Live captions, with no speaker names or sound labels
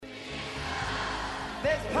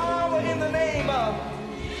There's power in the name of.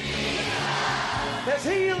 There's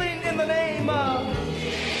healing in the name of.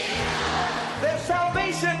 There's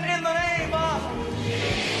salvation in the name of.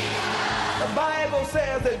 The Bible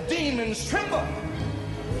says that demons tremble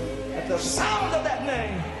at the sound of that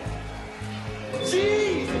name.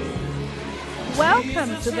 Jesus.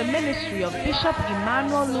 Welcome to the ministry of Bishop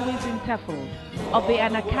Emmanuel Louis Intefel of the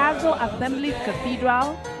Anagkazo Assemblies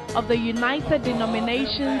Cathedral of the United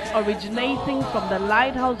Denominations, originating from the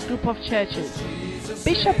Lighthouse Group of Churches.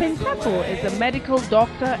 Bishop Intefel is a medical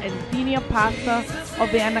doctor and senior pastor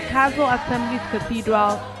of the Anagkazo Assemblies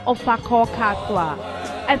Cathedral of Fakor Katwa.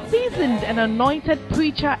 A seasoned and anointed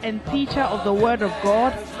preacher and teacher of the Word of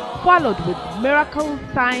God, followed with miracles,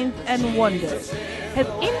 signs, and wonders. His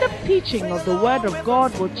in-depth teaching of the Word of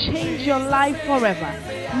God will change your life forever.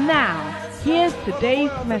 Now, here's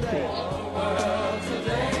today's message.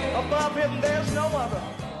 Above him, there's no other.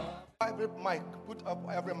 Every mic, put up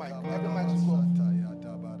every mic. Every mic should go.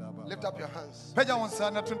 Lift up your hands. Thank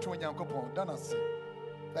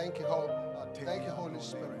you, Holy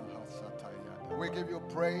Spirit. We give you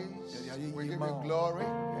praise. We give you glory.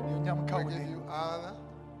 We give you honor.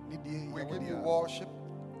 We give you worship.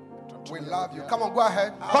 We love you. Come on, go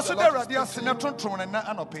ahead.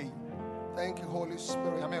 Thank you, Holy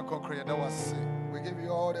Spirit. We give you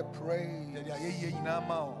all the praise.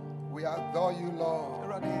 We adore you, Lord.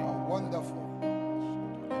 You are wonderful.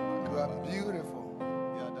 You are beautiful.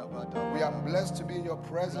 We are blessed to be in your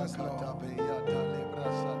presence, Lord.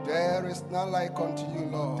 There is none like unto you,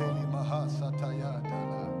 Lord.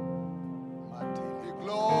 Be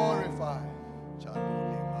glorified.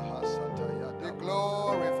 Be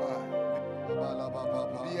glorified.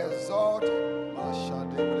 Be exalted.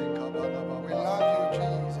 We love you,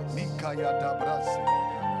 Jesus.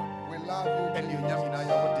 We love you, Jesus.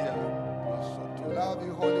 We love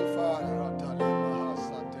you, Holy Father.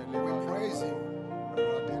 We praise you.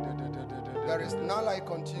 There is none like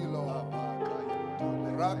unto you, Lord.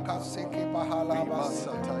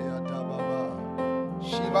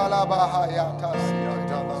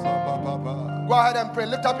 Go ahead and pray.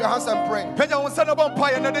 Lift up your hands and pray.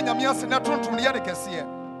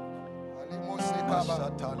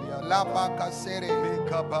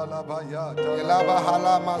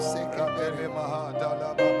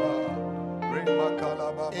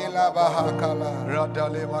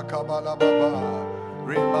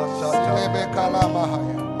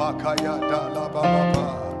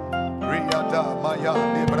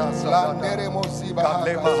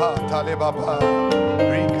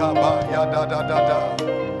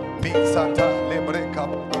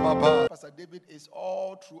 Pastor David is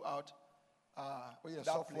all throughout that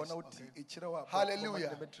place. Okay.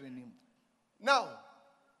 Hallelujah. Now,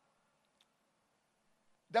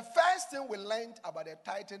 the first thing we learned about the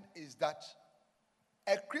tithing is that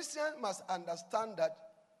a Christian must understand that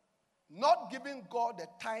not giving God the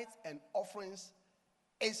tithes and offerings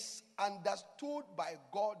is understood by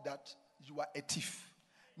God that you are a thief.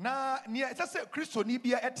 Na nia say Kristo ni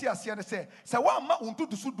bia eti ase ne say wa ma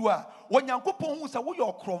untutu so do a onyankopon hu say wo ye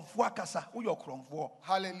okromfo akasa wo ye okromfo.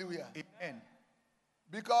 Hallelujah. Amen.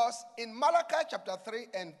 Because in Malachi chapter 3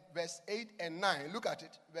 and verse 8 and 9, look at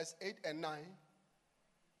it, verse 8 and 9.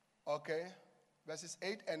 Okay, verses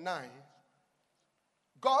 8 and 9.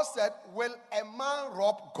 God said, will a man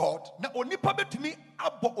rob God? Na onipa betumi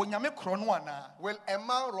abo onyame kro no ana? Will a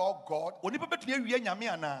man rob God? Onipa betumi awie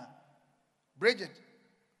nyame ana? Bridget,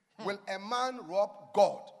 will a man rob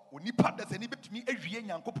God? Onipa da se ni betumi awie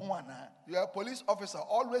nyankopon ana? You are a police officer.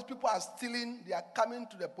 Always people are stealing. They are coming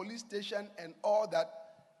to the police station and all that.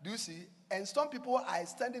 Do you see? And some people are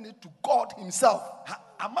extending it to God himself.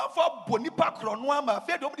 Amafa bonipa kro no ama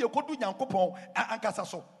fe de omde kodu nyankopon ankasa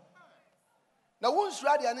so. Now, who's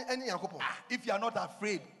ready? Any if you are not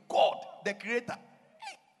afraid, God, the Creator.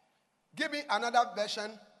 Give me another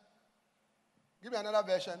version. Give me another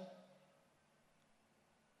version.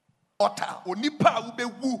 Mortar. Onipa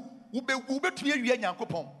ubewu betumi awie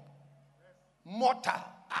nyankopon. Mortar.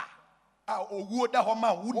 Owuo da ho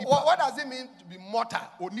ma wo nipa. What does it mean to be mortar?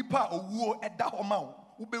 Onipa owuo eda ho ma wo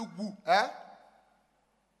ubewu.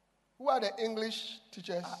 Who are the English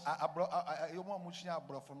teachers?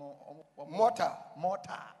 Mortar.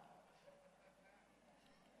 Mortar.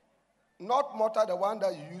 Not mortar, the one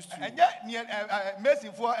that you used to.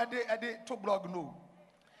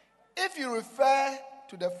 If you refer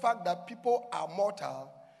to the fact that people are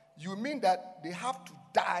mortal, you mean that they have to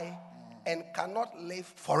die and cannot live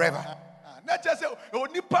forever. So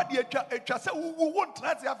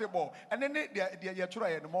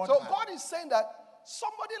God is saying that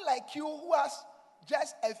somebody like you who has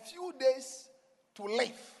just a few days to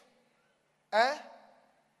live,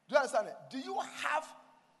 Do you understand it? Do you have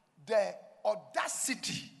the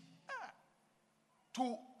audacity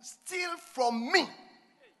to steal from me?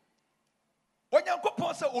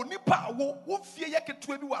 Onyankopɔn sɛ onipa a wo fie yɛ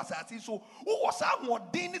ketewa bi wɔ asase so wowɔ saa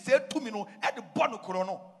ahoɔden ne sɛ tumi no ɛde bɔ no korɔ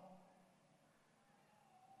no.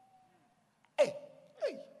 Hey.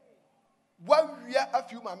 Why we are a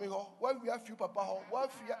few mammy ho, why we are few papa ho, why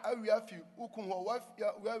we are few ukun ho, why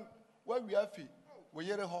we are few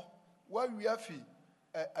wayere ho, why we are few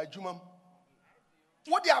a jumam.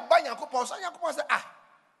 What they are buying Yankopon, so Yankopon say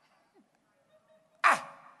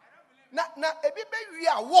na ebi be we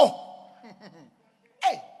are wo.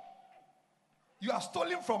 Hey, you are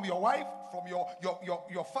stolen from your wife, from your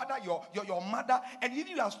father, your mother, and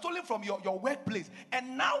even you are stolen from your workplace.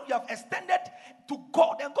 And now you have extended to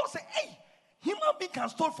God, and God say, hey, human being can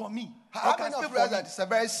steal from me. How can I realize that it's a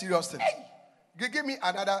very serious thing? Hey. Give me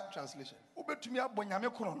another translation.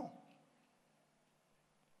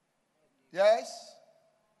 Yes.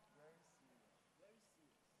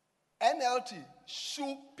 NLT.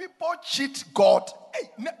 Should people cheat God?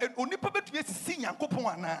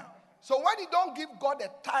 So when you don't give God the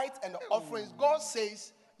tithe and the offerings, God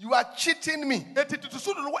says, you are cheating me. Now,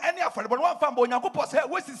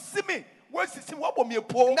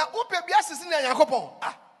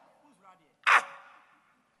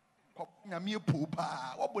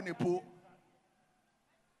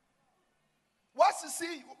 what's to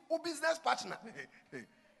see your business partner? You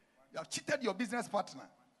have cheated your business partner.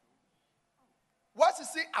 What's to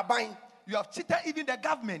see Abain? You have cheated even the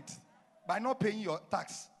government by not paying your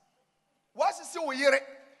tax. What's to see Uyere?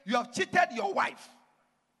 You have cheated your wife.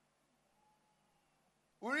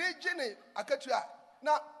 Origine akatua.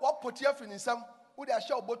 Now what put your in some? Would they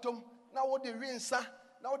show bottom? Now what they rinsa?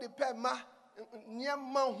 Now they pay ma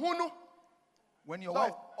nyama hunu. When your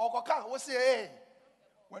wife, Okoka, we say hey.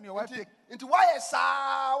 When your wife take into why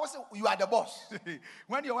you are the boss.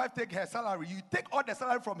 When your wife take her salary, you take all the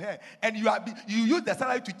salary from her, and you use the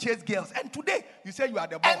salary to chase girls. And today you say you are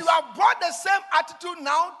the boss. And you have brought the same attitude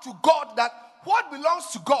now to God, that what belongs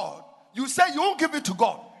to God, you say you won't give it to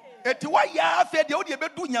God.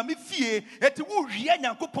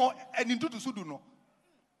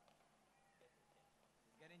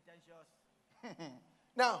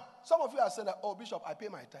 Now, some of you are saying that, oh, Bishop, I pay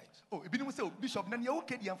my tithe. Oh, Bishop,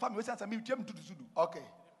 okay.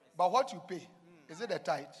 But what you pay, is it a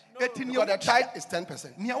tithe? No. Because the tithe is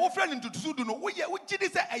 10%.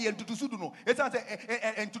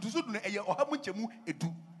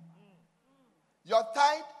 Your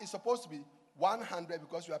tithe is supposed to be 100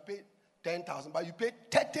 because you are paid 10,000, but you pay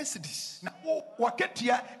 30 cedis. Now,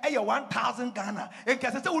 1,000 Ghana. And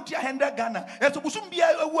can say 100 Ghana. And so,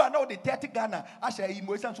 the 30 Ghana. I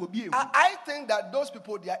think that those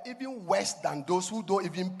people, they are even worse than those who don't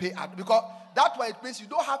even pay at, because that's why it means you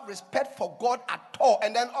don't have respect for God at all.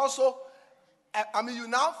 And then also, I mean, you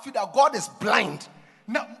now feel that God is blind.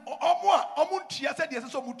 Now, can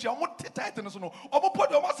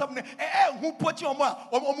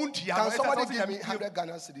somebody give me 100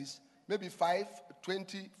 Ghana cedis? Maybe 5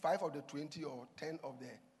 of the 20 or 10 of the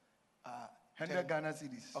 100 Ghana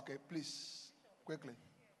cedis. Okay, please, quickly.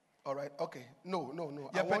 All right, okay. No.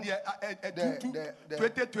 Yeah, but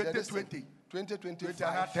 20,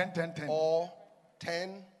 25, 10. Or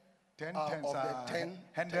 10 of the 10.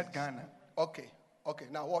 100 Ghana. Okay.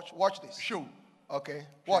 Now watch this. Show. Okay,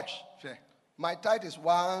 watch. Share. My tithe is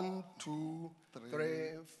 1, 2,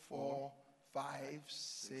 3, 4, 5,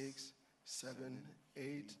 6, 7,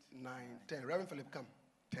 8, 9, 10. Reverend Philip, come.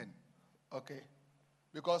 10. Okay.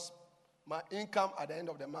 Because my income at the end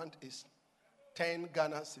of the month is 10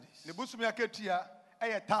 Ghana cedis.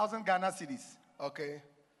 1,000 Ghana cedis. Okay.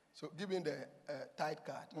 So give me the tithe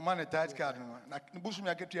card. The tithe card.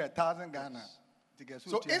 1,000 Ghana.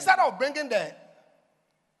 So instead of bringing the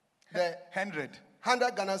 100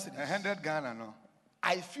 Ghana cedis, 100 Ghana, no.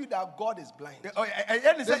 I feel that God is blind. This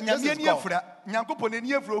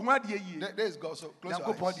is God. So close your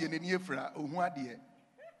eyes.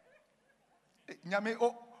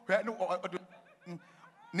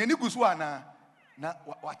 Neni guswana na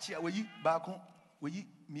wachia weyi baako weyi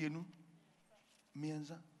mienu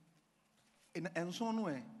mienza enso no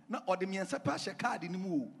na ode miensa pa hye card ni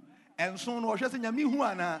mu o enso no ohwe se nyame hu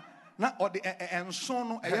ana na ode enso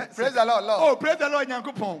no praise the Lord. Oh, praise the Lord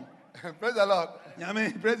nyankopon. Praise the Lord.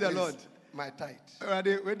 Nyame, praise the Lord. My tithe.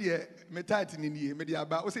 We dey me tithe ni nie me dey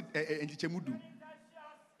aba o se enchichemu du.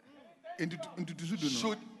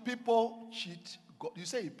 Should people cheat God? You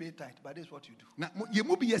say you pay tithe, but this is what you do. Na ye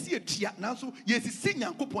mu bi yesi etia na so yesi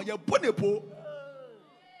nyankopon ye bonepo.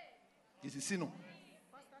 Yesi no.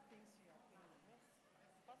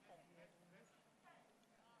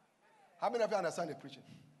 How many of you understand the preaching?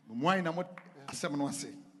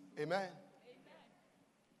 Amen.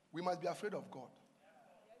 We must be afraid of God.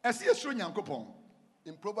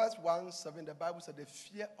 In Proverbs 1:7, the Bible said the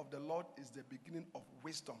fear of the Lord is the beginning of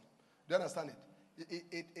wisdom. Do you understand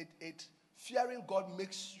it? Fearing God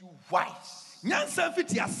makes you wise. And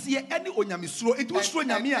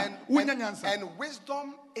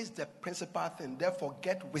wisdom is the principal thing. Therefore,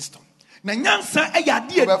 get wisdom. Amen.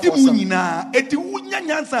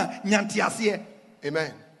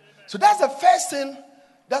 So that's the first thing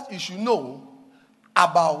that you should know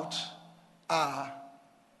about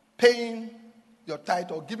paying your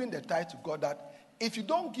tithe or giving the tithe to God. That if you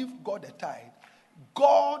don't give God the tithe,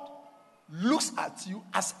 God looks at you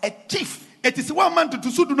as a thief. And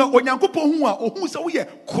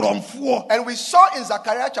we saw in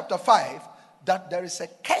Zechariah chapter 5 that there is a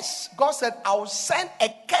curse. God said, I will send a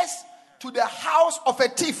curse to the house of a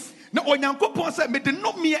thief. Now you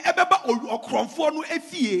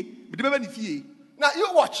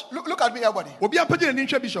watch. Look at me, everybody.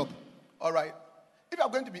 All right. If you are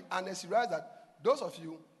going to be honest, you realize that those of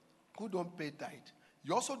you who don't pay tithe,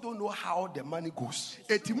 you also don't know how the money goes.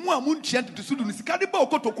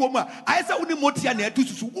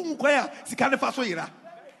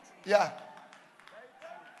 Yeah.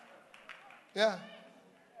 Yeah.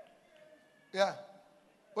 Yeah.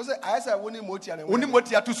 What's it? I said, "Only motia and only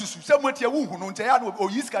motia to susu. Some motia woo no te anu o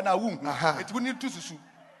yiska na woo. It will need to susu."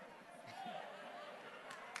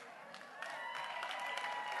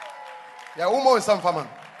 Yeah, umo is some farmer.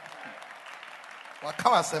 What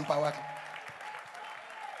come as some power?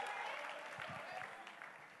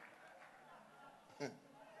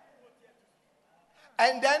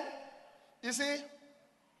 And then you see.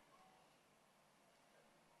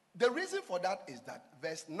 The reason for that is that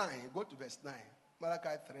verse 9, go to verse 9,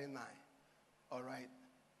 Malachi 3:9. All right.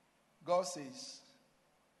 God says,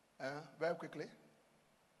 very quickly.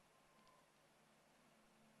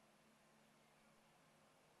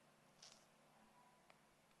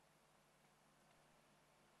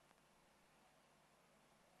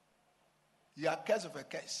 You are cursed of a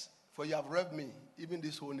curse, for you have robbed me, even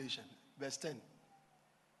this whole nation. Verse 10.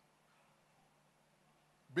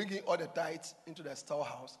 Bringing all the tithes into the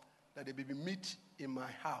storehouse, that they may be meat in my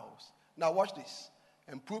house. Now watch this.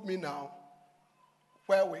 And prove me now,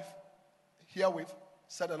 herewith,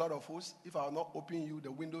 said the Lord of hosts, if I will not open you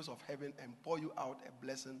the windows of heaven and pour you out a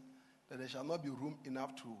blessing, that there shall not be room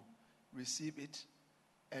enough to receive it.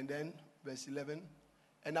 And then, verse 11,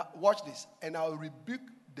 and now, watch this. And I will rebuke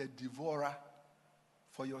the devourer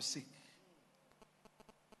for your sake.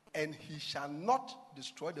 And he shall not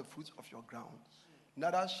destroy the fruits of your ground.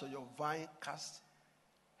 Neither shall your vine cast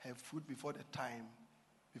her fruit before the time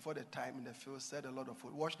in the field, said the Lord of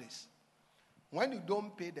hosts. Watch this. When you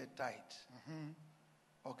don't pay the tithe,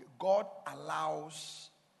 okay, God allows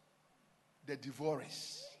the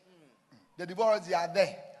devourers. The devourers, they are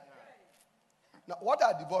there. Now, what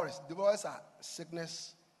are devourers? Devourers are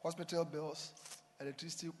sickness, hospital bills,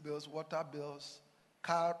 electricity bills, water bills,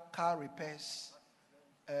 car repairs,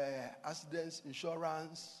 accidents,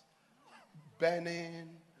 insurance, burning,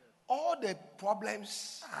 all the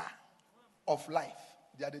problems of life.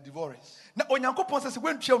 They are the devourers. Now, Onyankopon says,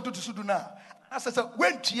 when chia to sudu na, says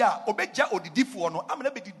when chia obeja odidifo no, am na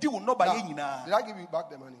be didi wo no ba ye nyina. Did I give you back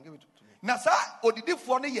the money? Give it to me. Na sa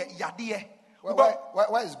odidifo no ye yade.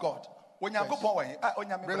 Where is God? Onyankopon wa he.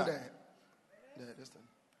 Onyame bring this thing.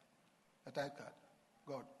 The tithe card.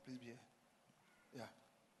 God, please be here. Yeah.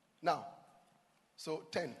 Now, so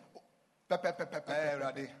 10.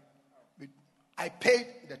 I paid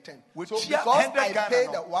the 10. So because I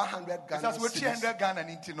paid the 100 Ghana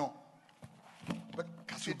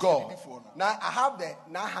to God. Now I have the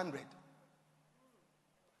 900.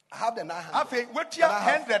 I have the 900.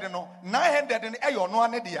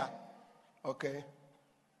 Okay.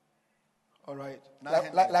 All right.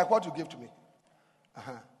 Like what you give to me.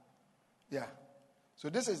 Yeah. So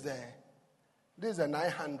this is the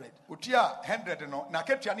 900. Watch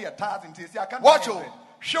you.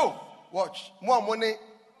 Show. Watch. More money.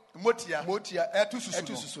 Motia.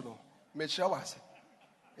 Etususuno. Mechawas.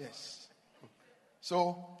 Yes.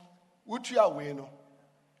 So, what you are weighing?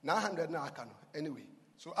 900 na akano. Anyway.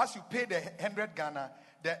 So as you pay the 100 Ghana,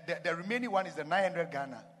 the remaining one is the 900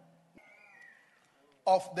 Ghana.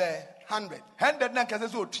 Of the 100. 100 na kase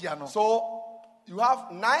so tia no. So you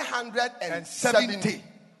have 970.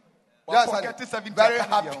 Yes, very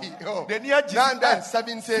happy. Oh.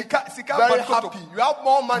 970. Very happy. You have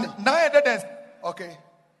more money. 900. Okay.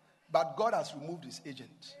 But God has removed his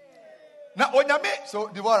agent. Now, so,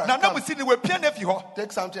 Deborah,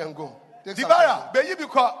 take something and go. Deborah,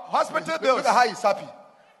 hospital bills. Look at how he's happy.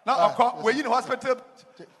 Now, we're in hospital.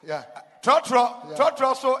 Yeah.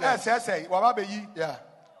 Trotro, so say, Wababe. Yeah.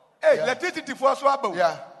 Hey, Yeah. electricity for Swabo.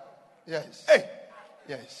 Yeah. Yes. Hey,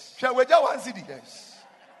 Yes. shall we just one city? Yes.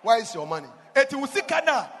 Where is your money? It will see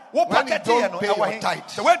Kana. What When you packet don't pay your tithe.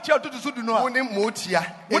 So when you to the Sudu, Only Motia.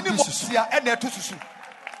 when you Mosia and there to Susu.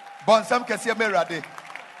 Bonsam Cassia Merade.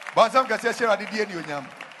 Bonsam Cassia Sheradi Dianyam.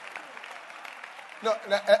 No,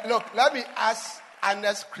 look, let me ask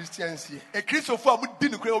honest Christians here. A Christopher would be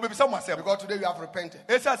maybe someone said, Because today we have repented.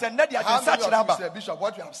 it says, and Nadia How can many such of you number. say, Bishop,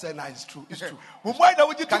 what you have said now is true. It's true. Why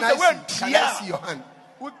would you Can do I the word? see? Can I see your hand?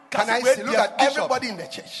 Can I see? Look at everybody in the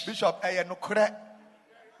church. Bishop, I no correct.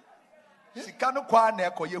 Sikano kwa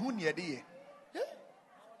neko yehuni edi.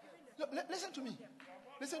 Listen to me.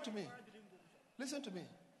 Listen to me. Listen to me.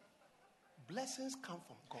 Blessings come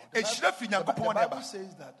from God. The Bible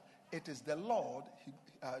says that it is the Lord,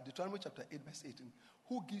 Deuteronomy chapter 8, verse 18,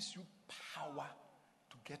 who gives you power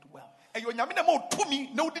to get wealth.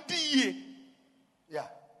 Yeah.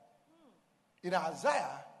 In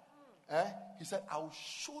Isaiah, he said, I will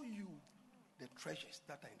show you the treasures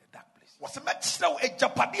that are in the dark place.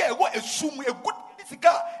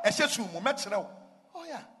 Oh,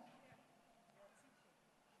 yeah.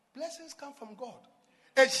 Blessings come from God.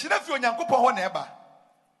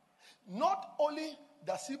 Not only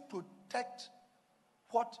does he protect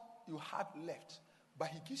what you have left, but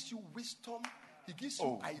he gives you wisdom, he gives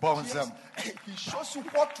you ideas, he shows you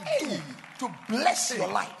what to do to bless your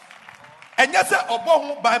life. And yes,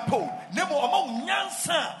 Obo Bible. Nemo among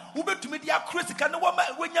Yansa, who bet to me the critical no one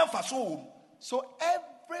when Yanfa. So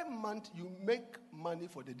every month you make money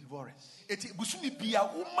for the divorce. It Busumi be a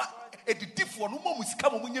woman, a diff one woman was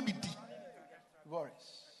come when you be Divorce.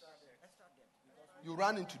 You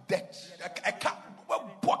run into debt. I can't.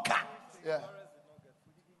 Yeah.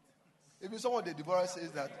 If someone the divorce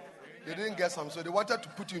says that they didn't get some, so they wanted to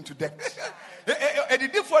put you into debt. The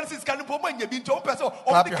difference is can you be to person.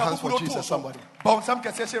 Clap your hands for Jesus, somebody. All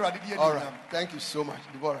right. Thank you so much.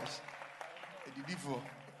 Divorce.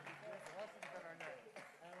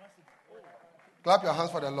 Clap your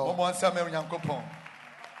hands for the Lord.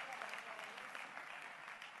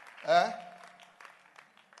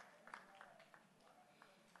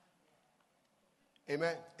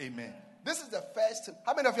 Amen. Amen. This is the first thing.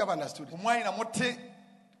 How many of you have understood it?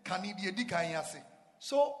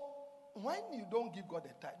 So, when you don't give God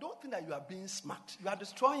a tithe, don't think that you are being smart. You are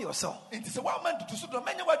destroying yourself.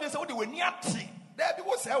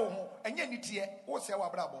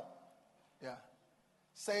 Yeah.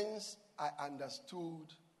 Since I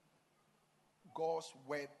understood God's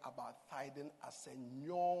word about tithing as a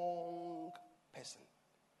young person,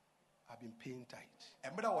 I've been paying tithe.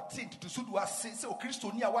 As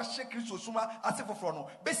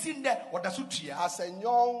a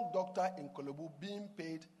young doctor in Kolobu, being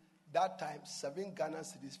paid that time 7 Ghana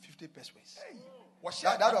cedis 50 pesos.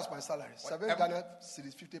 That was my salary. 7 Ghana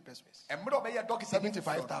cedis 50 pesos.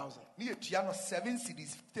 75,000. 7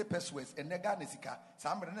 cedis 50 pesos. And Ghana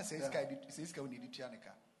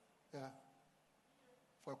Yeah.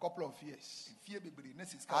 For a couple of years,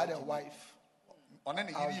 I had a wife. I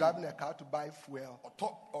was driving a car to buy fuel. I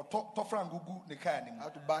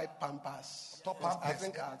had to buy Pampers. I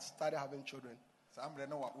think I had started having children.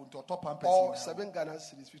 All 7 Ghana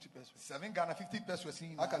cedis 50 pesos. 7 Ghana 50 pesos.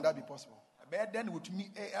 How can that be possible?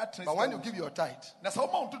 But when you give your tithe,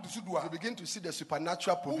 you begin to see the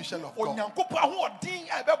supernatural provision of God.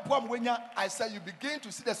 I said you begin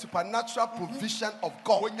to see the supernatural provision of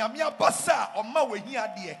God.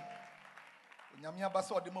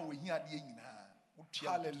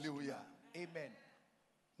 Hallelujah. Amen.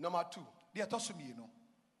 Number 2.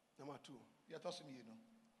 Number 2.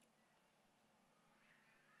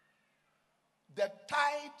 The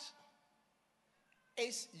tithe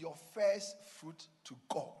is your first fruit to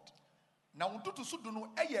God. And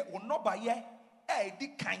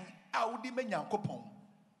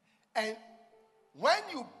when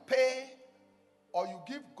you pay or you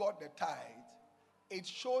give God the tithe, it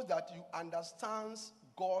shows that you understand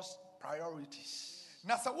God's priorities.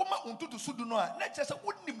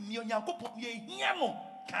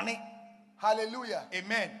 Hallelujah.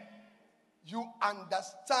 Amen. You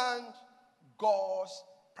understand God's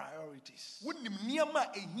priorities.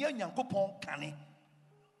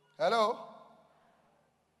 Hello?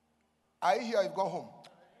 Are you here? You've gone home.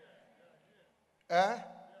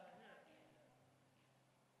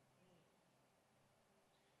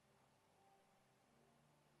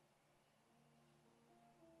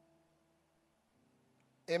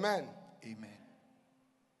 Amen. Amen.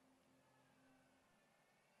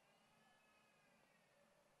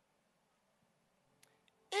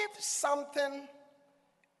 If something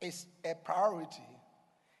is a priority,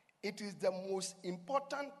 it is the most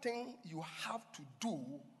important thing you have to do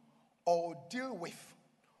or deal with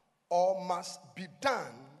or must be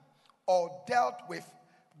done or dealt with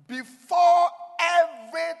before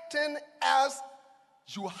everything else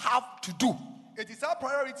you have to do. It is our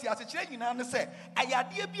priority as a change in an say, I had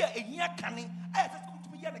be a year canning, as it's to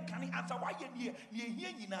be a canning answer why you're near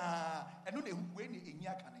and no way in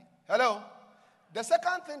your canning. Hello? The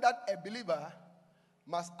second thing that a believer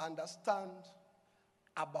must understand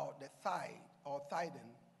about the tithe or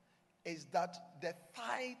tithing is that the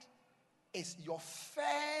tithe is your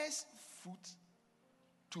first fruit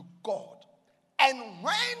to God. And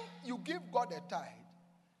when you give God a tithe,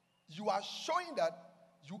 you are showing that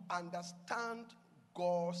you understand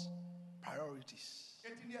God's priorities.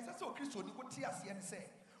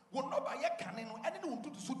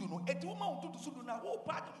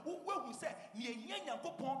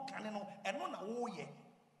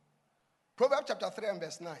 Proverbs chapter 3 and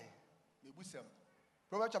verse 9.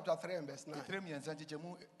 Proverbs chapter 3 and verse 9.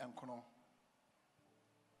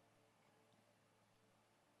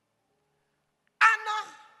 Honor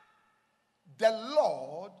the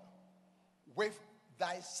Lord with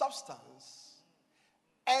thy substance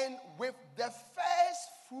and with the first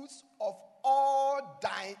fruits of all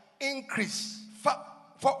thy increase.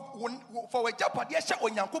 For a Japan, yes,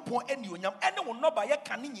 on Yankupon and Uniam, and will not buy a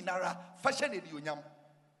canning in Ara, fashion in Uniam.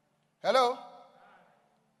 Hello?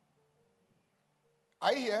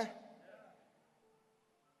 Are you here?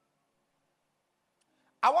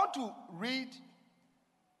 I want to read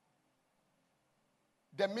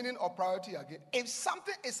the meaning of priority again. If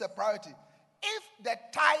something is a priority, if the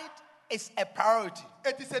tithe is a priority,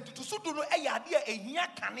 it is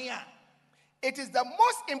the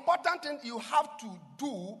most important thing you have to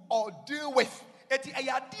do or deal with. Or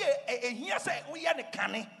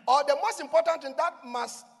the most important thing that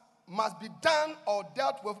must be done or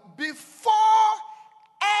dealt with before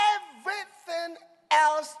everything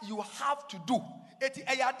else you have to do. This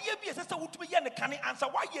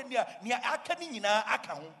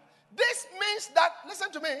means that,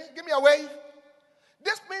 listen to me, give me a wave.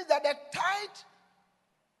 This means that the tithe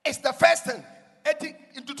is the first thing.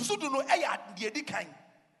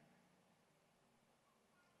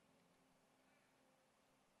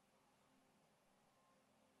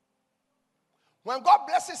 When God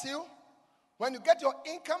blesses you, when you get your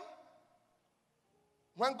income,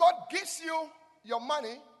 when God gives you your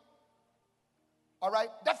money, all right,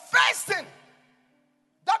 the first thing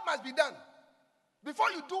that must be done before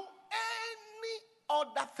you do any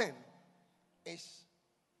other thing is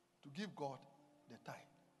to give God the tithe.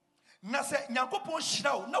 Na se nyankopon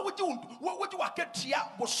hyiraw na wogi wogi waketia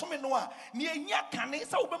bosome no a ne ehia kane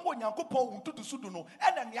se wobembo nyankopon untutusudu no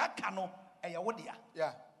ena ne aka no eye wodea.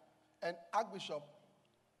 Yeah. And Archbishop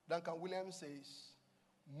Duncan Williams says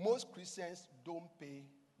most Christians don't pay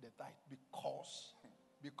the tithe because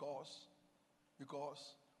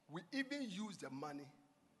we even use the money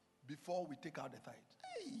before we take out the tithe.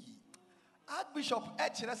 Hey. Archbishop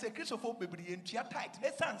Echira say Christopher Bebri entua tithe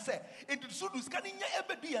esan into entutusudu ska ne nya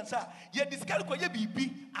ebedu yansa ye diskal ko ye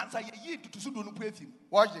bibi ansa ye entutusudu no puafim.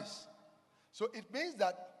 Watch this. So it means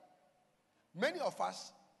that many of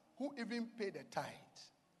us who even pay the tithe,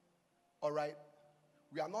 all right,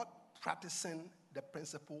 we are not practicing the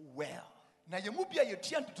principle well. Na ye mu bia ye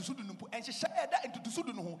tua entutusudu no pu enhyehye eda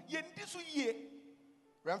entutusudu no ho ye ndi so ye.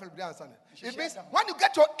 It means when you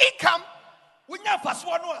get your income, when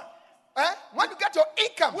you get your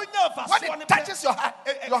income, when it touches your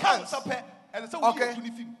hands, okay,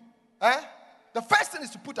 the first thing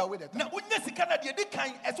is to put away the tithe.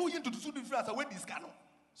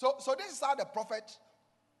 So this is how the prophet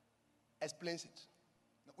explains it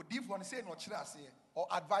or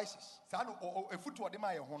advises.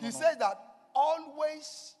 He says that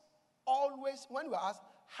always when we are asked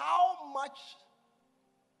how much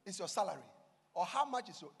is your salary or how much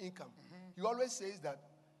is your income, he always says that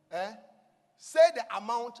say the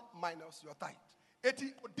amount minus your tithe.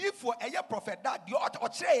 Eti for a prophet that you ought to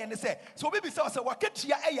say and say so maybe so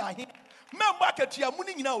waketia eya member ketia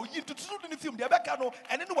muni nyina o yin tutu ni film de beka no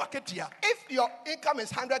ene no waketia. If your income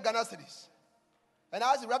is 100 Ghana cedis and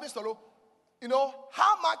I ask the Rabbi Solo, you know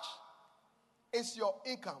how much is your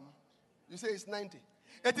income? You say it's 90.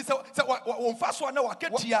 It is so on first one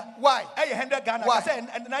waketia. Why? 100 Ghana. Why? Say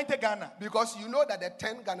 90 Ghana. Because you know that the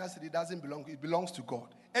 10 Ghana cedi doesn't belong, it belongs to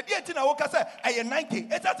God. Are you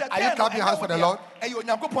clapping your hands for the Lord?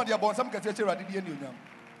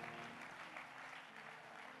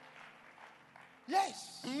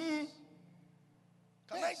 Yes.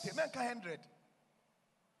 Yes. 100.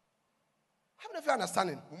 How many of you are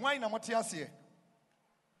understanding?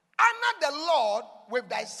 honor the Lord with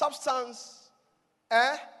thy substance,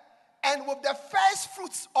 and with the first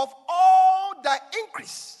fruits of all thy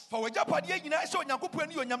increase. For wajapadia nyina so Onyankopɔn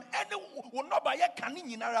ni onyam ene wo noba ye kane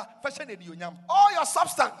nyinara fa hye ne di onyam. All your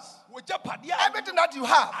substance, Wajapadia everything that you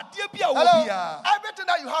have, ade bia wo hello, bia. everything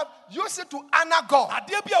that you have, use it to honor God.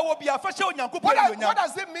 Ade bia wo bia fa hye Onyankopɔn What ni what onyam.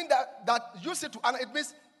 does it mean that use it to honor? It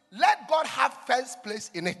means let God have first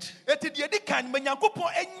place in it. Eti de di kan ma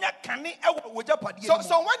Onyankopɔn enya kane e wo wajapadia.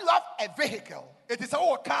 So when you have a vehicle, Eti se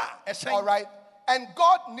wo car e hyen. all right, and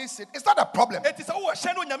God needs it, it's not a problem. Eti se wo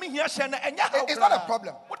hyen no nyame hia hyen na enya ha. It's not a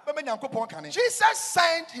problem. What be Onyankopɔn kane? Jesus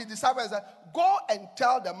sent his disciples that go and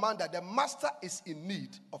tell the man that the master is in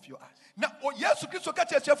need of your ass. Na Yesu Kristo ka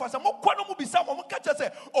kyerɛ fa sɛ mo kɔ no mo bisa mo ka kyerɛ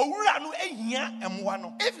sɛ owura no ehia emwa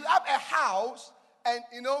no. If you have a house and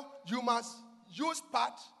you must use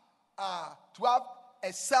part to have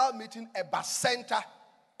a cell meeting, a bus center,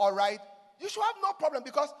 all right, you should have no problem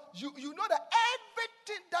because you know that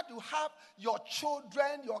everything that you have, your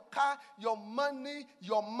children, your car, your money,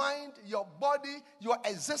 your mind, your body, your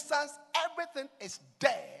existence, everything is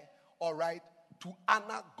there, all right, to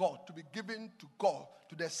honor God, to be given to God,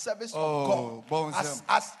 to the service of God,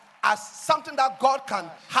 as something that God can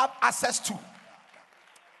have access to.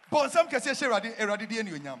 Bonsam kese hye Erade de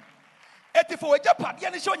ani onyam. Eti for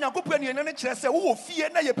wajapadia ne hye Onyankopɔn ani onyam ne kyerɛ sɛ wo fie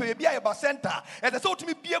na ye pe bia ye ba center. Ete sɛ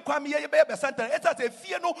wotumi bie kwa me ye be center. Ete sɛ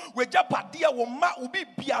fie no wajapadia wo ma ubi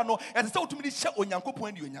bia no. Ete sɛ wotumi de hye Onyankopɔn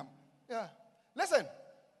ani onyam. Yeah. Listen.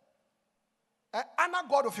 Honor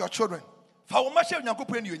God of your children. Fa wo ma hye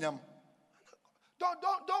Onyankopɔn ani onyam.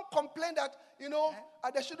 Don't complain that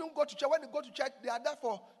they shouldn't go to church. When they go to church, they are there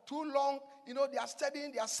for too long. They are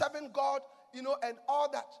studying, they are serving God, and all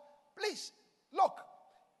that. Please, look.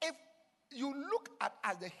 If you look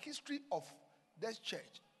at the history of this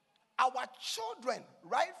church, our children,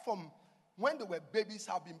 right from when they were babies,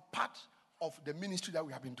 have been part of the ministry that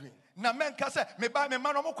we have been doing. Na men kasa me ba me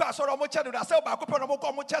ma no mo kwa asoro mo che do da se ba ko pe no mo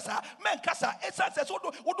ko mo che sa men kasa esa se so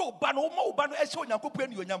do ba no mo ba no e hye Onyankopɔn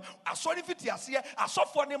ani onyam asori fiti ase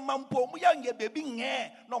asofo ne mampo mo ya nye baby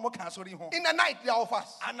nye no mo ka asori ho. In the night they are of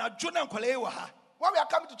us. Anadwo na nkole wa ha. When we are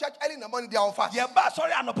coming to church early in the morning, they are of us. Ye ba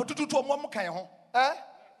asori anopotututu mo kan ho.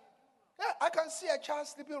 Yeah, I can see a child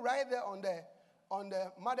sleeping right there on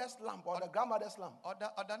the mother's lamp or the grandmother's lamp.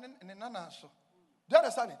 Oda ne nana so. Do you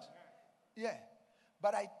understand it? Yeah.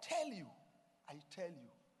 But I tell you,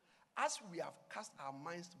 as we have cast our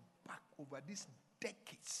minds back over these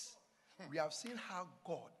decades, we have seen how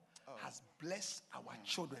God has blessed our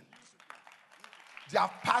children. They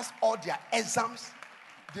have passed all their exams.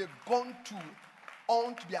 They've gone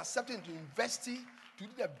on to be accepted into university, to do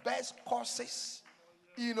the best courses.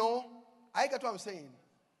 I get what I'm saying.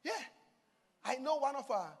 Yeah. I know one of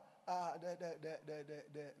our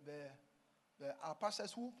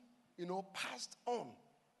pastors who passed on.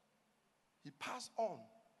 He passed on.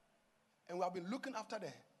 And we have been looking after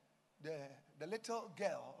the little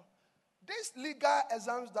girl. These legal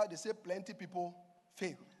exams that they say plenty people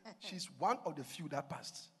fail. She's one of the few that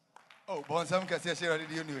passed. Oh, bonsam kase hye Erade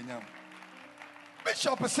de ani onyam.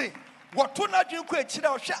 Bishop say, what to na dwen ko akira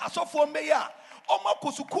o hwe asofo mbeya. Omo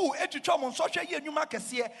kosuku etwitwa mo nso hwe ye enwuma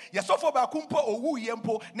kese ye sofo ba kumpo owu ye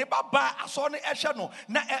mpo ne baba aso ne ehwe no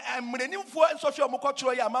na mrenimfo nso hwe mo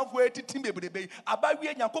kotro ye amanfo etitim bebrebe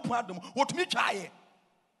abawie Nyankopon adom wotumi twaye.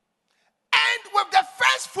 And with the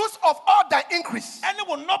first fruits of all thy increase, Ene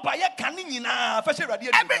wo no ba ye kane nyina fa hye Erade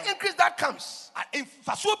ani. every increase that comes,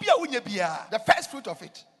 Faso bia wonya bia the first fruit of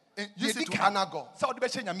it, use it to honor God. Sa wode be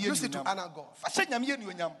hye nyame Use it to ani. honor God. Fa hye nyame ani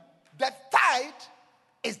onyam. The tithe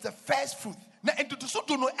is the first fruit. Na entutuso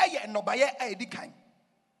do no eye enobaye edi kan.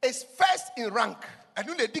 It's first in rank,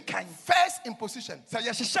 Enu na edi kan. first in position. Sa ye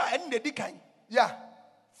hyehyɛ enu na edi kan. Yeah.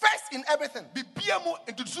 First in everything. Bibia mu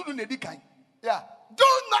entutuso do na edi kan. Yeah. Do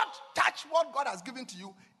not touch what God has given to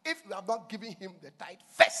you if you have not given him the tithe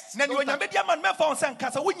first. Na ni Don't touch onyame dia man memfa on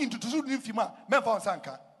sanka sa wonyi entutuso do mfim a memfa on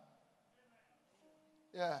sanka.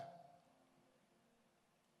 Yeah.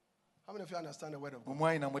 How many of you understand the word of God? Mo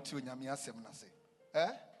ai na moti onyame asem na se.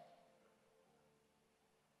 Eh?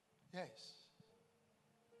 Yes.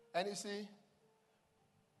 And you see,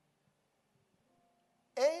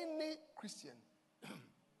 any Christian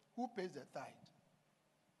who pays the tithe,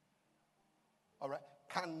 all right,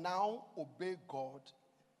 can now obey God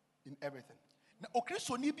in everything. Na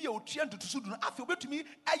okristo ni bia otua entutuso do no afi obetumi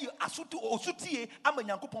ayi asoto osutie ama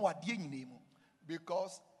Nyankopon wade nyina mu.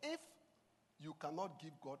 Because if you cannot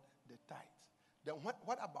give God the tithe, then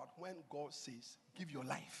what about when God says, give your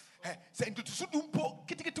life? Se entutuso do mpo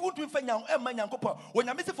kitikiti wontu mfa ema Nyankopon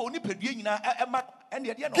onyame se fa oni padua nyina ema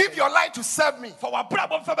ene de na Give your life to serve me. fa wa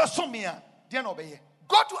brabo mfa be so me a de na obeye.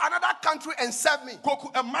 Go to another country and serve me. Go to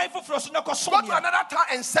another town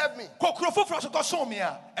and serve me.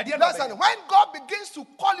 Listen, when God begins to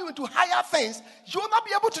call you into higher things, you will not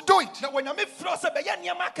be able to do it.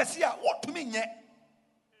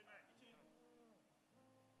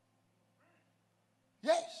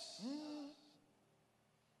 Yes.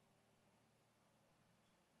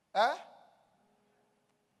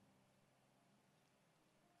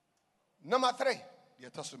 Number 3.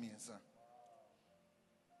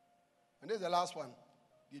 And this is the last one.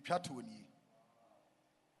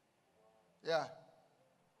 Yeah.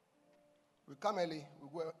 We come early, we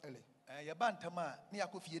go early.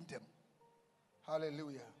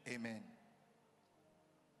 Hallelujah. Amen.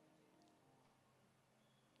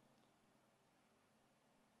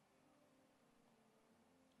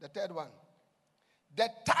 The third one.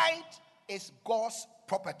 The tithe is God's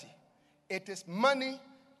property. It is money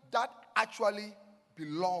that actually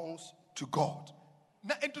belongs to God.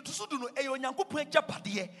 Every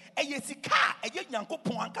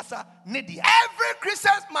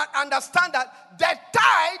Christian must understand that the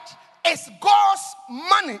tithe is God's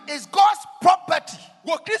money, is God's property.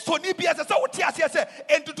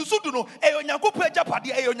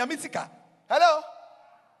 Hello?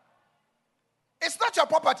 It's not your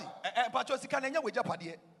property.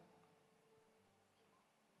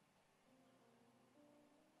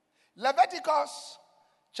 Leviticus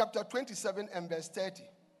chapter 27 and verse 30.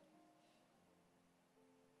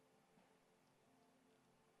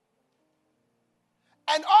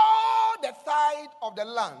 And all the tithe of the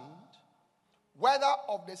land, whether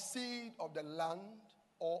of the seed of the land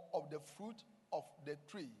or of the fruit of the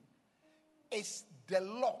tree, is the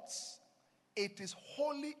Lord's. It is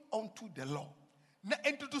holy unto the Lord. Give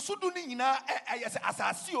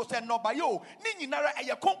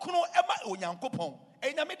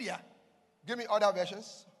me other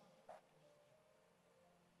versions.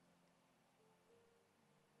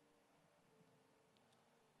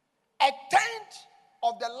 A tenth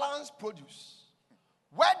of the land's produce,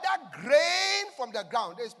 whether grain from the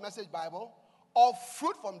ground, this is Message Bible, or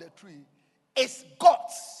fruit from the tree, is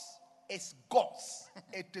God's. It's God's.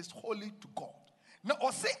 It is holy to God. Na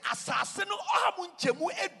ose asase no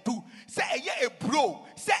amunchemu edu se eye ebro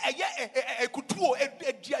se eye ekutuo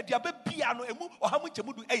ediabe bia no emu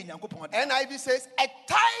ohamunchemu du eye Nyankopon. NIV says a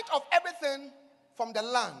tithe of everything from the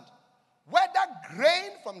land, whether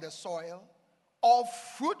grain from the soil or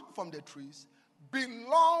fruit from the trees,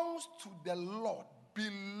 belongs to the Lord.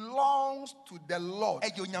 Belongs to the Lord.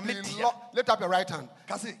 Lift up your right hand.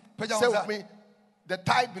 Say with me. The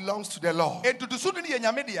tithe belongs to the Lord. I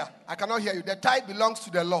cannot hear you. The tithe belongs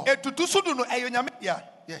to the Lord.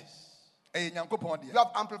 Yes. You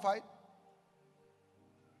have amplified?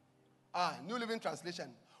 New Living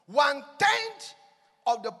Translation. 1/10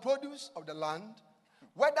 of the produce of the land,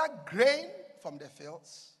 whether grain from the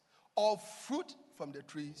fields or fruit from the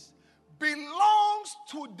trees, belongs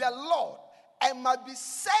to the Lord and must be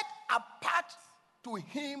set apart to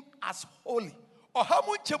him as holy.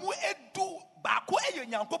 Baako eyo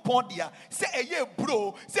Nyankopon dia se eye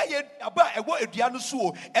bro se eye aba ewo edua no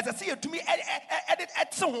so ese se yetumi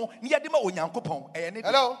etse ho ne yede ma Onyankopon eye ne.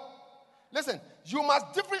 Hello, listen, you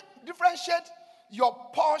must differentiate your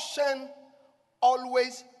portion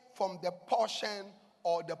always from the portion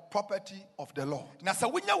or the property of the Lord. Na se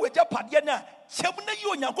wonya weja pade na chem na yi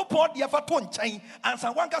Onyankopon dia fa to nchen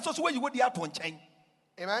ansan wanka so we yi wo dia to nchen.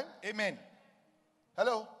 Amen. Amen.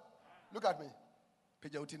 Hello, look at me.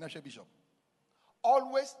 Peja utina hwe bishop.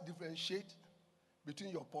 Always differentiate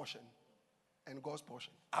between your portion and God's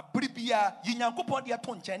portion.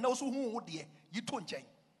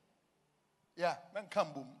 Yeah.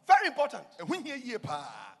 Very important. Can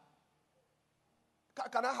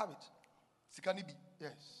I have it?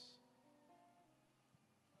 Yes.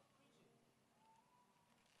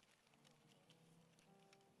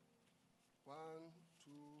 One,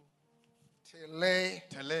 two,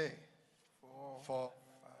 tele. 4, 5,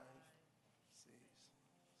 6,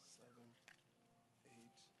 7, 8,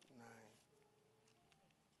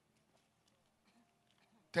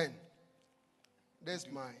 9, 10. There's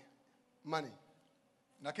my money.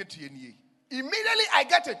 Immediately I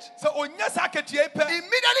get it. Immediately I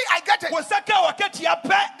get it.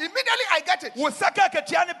 Immediately I get it.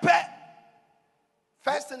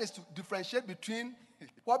 First thing is to differentiate between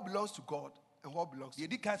what belongs to God and what belongs to you.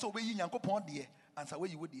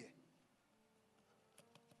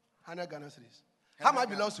 100 Ghana cedis. How much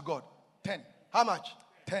belongs to God? 10. How much?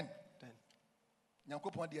 10.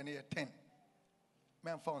 Nyankopon de ne 10.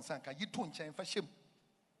 Men fa on sanka yi to nchen fa hyem.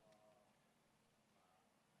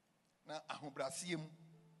 Na ahobrasiem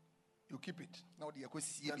You keep it. na wode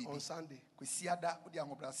akɔsie Then on biribi Sunday. kɔsiada wode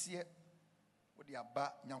ahobraseɛ wode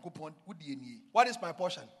aba nyankopɔn wode nie What is my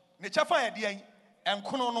portion? ne kyɛfa yɛ deɛn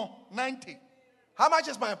ɛnkono no 90 How much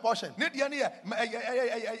is my portion? ne deɛ no yɛ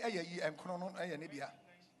ɛyɛ yi ɛnkono no ɛyɛ ne deɛ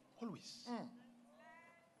Always.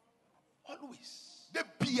 Always. de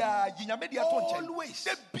biaa yi nyame deɛ to nkyɛn Always.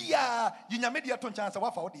 de biaa yi nyame deɛ to nkyɛn sɛ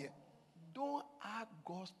woafa wo deɛ Don't add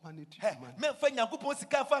God's money to your money. memfa nyankopɔn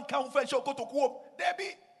sika mfa nka ho mfa nhyɛ okotokuom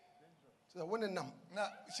dabi So when in them, na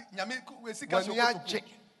nyame sika when hyɛ you are okotokuom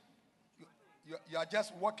you are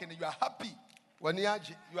just walking you are happy when you are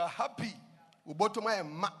you are happy ubotoma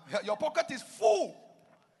ma, your pocket is full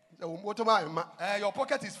ubotoma ma. your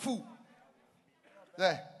pocket is full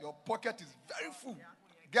There, your pocket is very full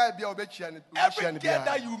girl be obechi and every girl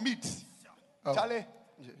that you meet Oh. Charlie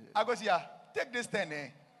I go see ya take this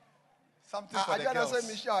 10 something for I the just girls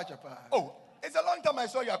say Michelle Chapa. oh it's a long time I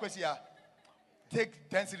saw you Akosia take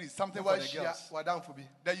 10 series something for the girls We're down for me.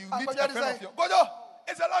 that you Ah, meet but a that friend is of yours Gojo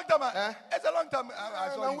it's a long time Eh? it's a long time I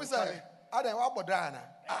saw you Charlie. I don't want to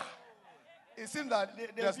It seems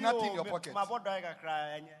that there's nothing in your pocket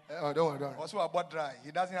Oh, don't worry. also about dry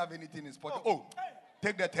he doesn't have anything in his pocket oh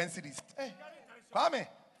take the 10 series Kwame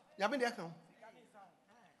Yamin there come.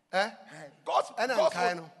 Eh? God's And I'm food.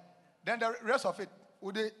 kind of. Then the rest of it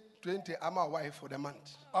Would 20? I'm my wife for the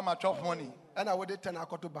month. I'm a chop money And I would 10 I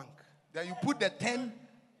go to bank. then you put the 10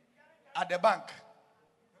 at the bank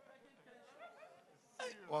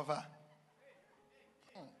over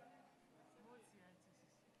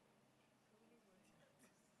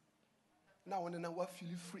Now when I feel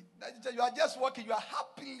free. you are just walking you are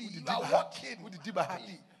happily you are walking With the deeper heart.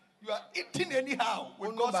 happily. You are eating anyhow with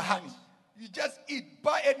Oh, no, God's but money. You just eat,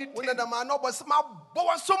 buy anything. When the man no but my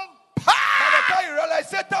boy some By the time you realize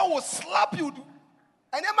Satan will slap you,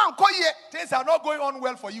 and a man call ye. things are not going on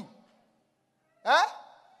well for you. Huh?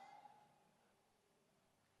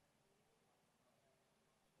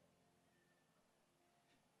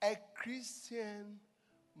 A Christian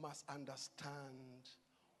must understand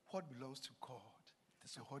what belongs to God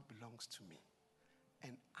and what belongs to me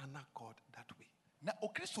and honor God that way. Na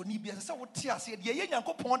okristo ni bia se wo tie ase de ye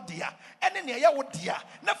nyankopon dia ene ne ye wo dia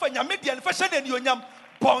na fa nyame dia ne fa hye ne onyam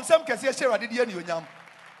bonsam kese hye rade dia ne onyam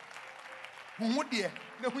hu de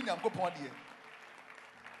na hu nyankopon dia.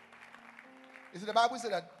 You see, the Bible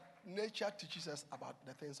said that nature teaches us about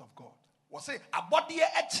the things of God. Wo se abode e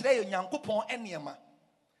kire nyankopon enema.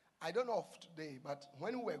 I don't know of today, but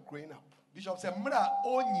when we were growing up, Bishop said mra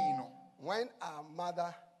onyi no when our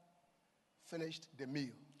mother finished the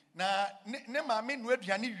meal, na ne maame no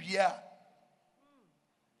aduane wie a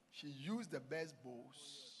she used the best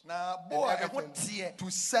bowls na and bo e ho everything tie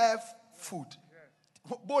to serve food.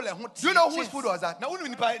 bowl e ho tie. Do you know whose food was that? Na wonu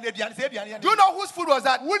nipa aduane se aduane Do you know whose food was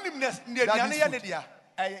that? wonim ne aduane ye ne food. dia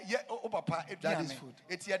ye o papa Daddy's aduane food.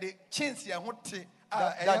 etia de chins ye ho te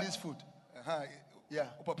That is food. Yeah.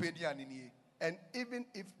 o papa aduane ni And even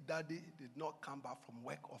if daddy did not come back from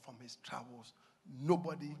work or from his travels,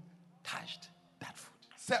 nobody touched that food.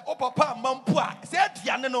 se o papa mampu a se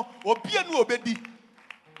aduane no obi enu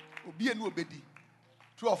obedi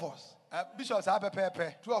Two of us. bishop sa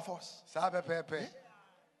pepepe Two of us. sa pepepe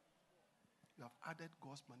You have added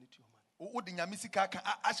God's money to your money. wo de nyame sika ka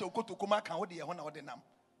ahye okotokoma kan wo de ye ho na wo de nam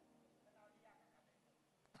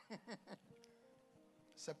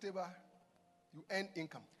September, you earn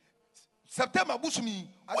income. September busumi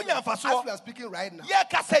As onya we mfaso are speaking right now, ye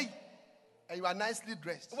kasai and you are nicely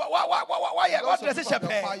dressed. why ye Those dress of you from the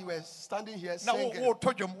choir, shepe you were standing here na singing. wo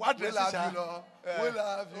todwom wa We dress love sha you, Lord. We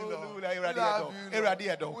love you, Lord. We Erade love you, Lord.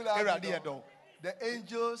 edo We love you, erade Lord. edo The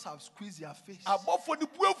angels have squeezed their face. abofo ni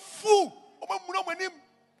bu efu o ma muna manim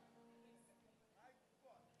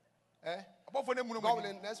Eh? abofo ni muna God manim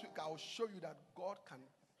willing, next week I will show you that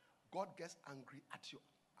God gets angry at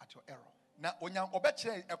your error. na onya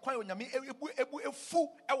obekire ekwan onyame ebu efu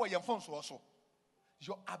e wo ye mfonso so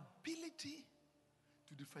Your ability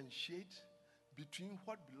to differentiate between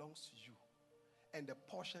what belongs to you and the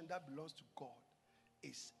portion that belongs to God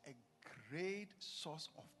is a great source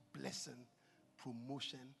of blessing,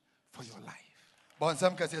 promotion for your life.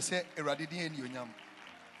 bonsam kase se erade din eni onyam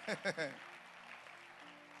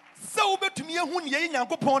se obetumi ehu ne ye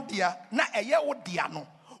nyankopon dia na eye wo dia no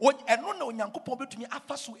eno na onyankopon betumi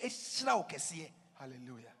afa so ehira wo kese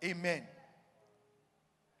Hallelujah. amen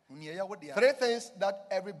ne ye wo dia 3 things that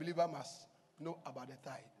every believer must know about the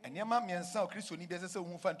tithe. enema miensa o kristo ni be se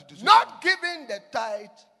hu fa ntutu so Not giving the tithe,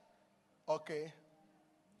 okay,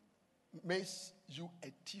 makes you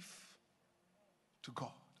a thief to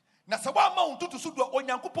God. na se wa ma ntutu so do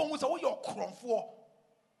onyankopon hu se wo ye okromfo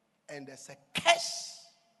And there's a curse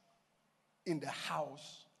in the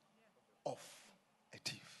house of a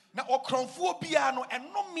thief. Na okronfo bia no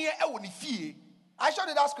enome e wo ne fie. I showed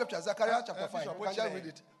you that scripture, Zechariah chapter 5. Bishop, You can just read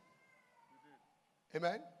it.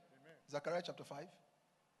 Amen. Zechariah chapter 5.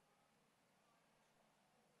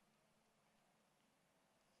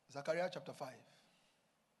 Zechariah chapter 5.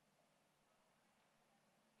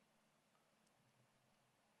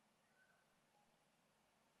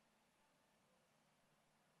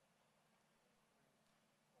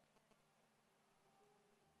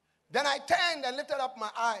 Then I turned and lifted up my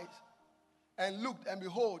eyes and looked, and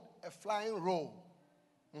behold, a flying roll.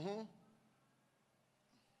 And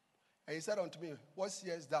he said unto me, what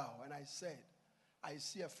seest thou? And I said, I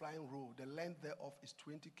see a flying roll. The length thereof is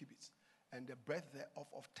 20 cubits, and the breadth thereof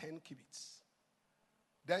of 10 cubits.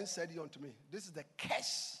 Then said he unto me, this is the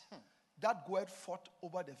curse that goeth forth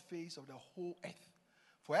over the face of the whole earth.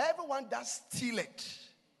 For everyone that stealeth,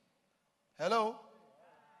 hello?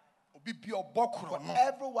 For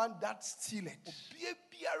everyone that stealeth.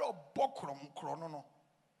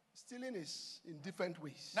 Stealing is in different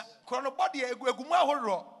ways.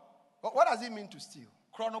 What does it mean to steal?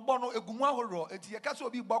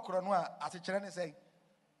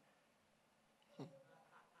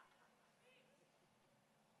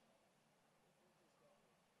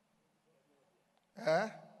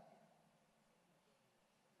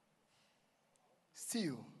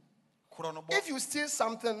 Steal. If you steal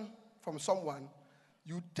something from someone,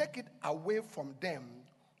 you take it away from them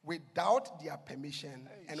without their permission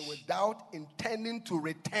and without intending to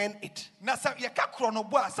return it.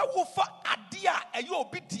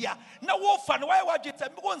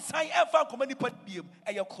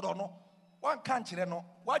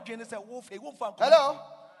 Hello?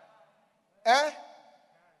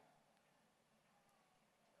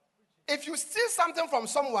 If you steal something from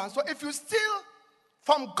someone, so if you steal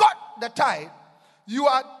from God the tithe, you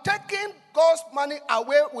are taking God's money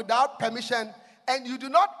away without permission, and you do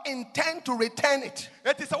not intend to return it.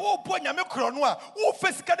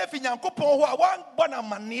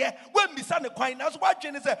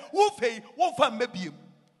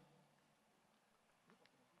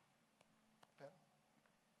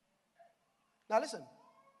 Now listen.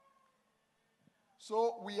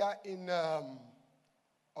 So we are in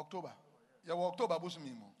October.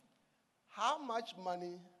 How much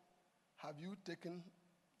money have you taken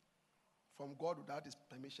from God without his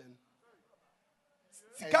permission,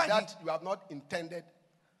 and that you have not intended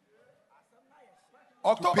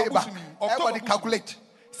to pay back? Everybody calculate.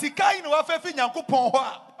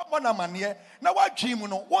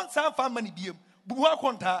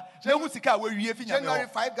 January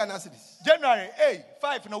 5 Ghana cedis. January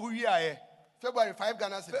 5 no we are. February 5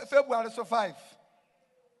 Ghana cedis. February so 5.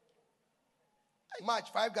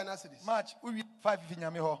 March 5 Ghana cedis. March we 5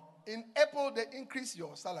 finyame ho. In April they increase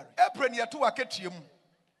your salary. April near to aketium.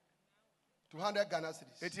 200 Ghana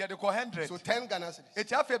cedis. It had 100. So 10 Ghana cedis. It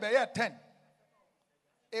have be 10.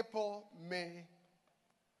 April, May,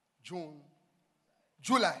 June,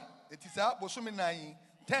 July. It is a bosumi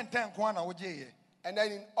 10 kwa na woje. And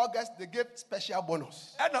then in August they give special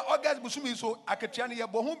bonus. And August bosumi so aketiane ye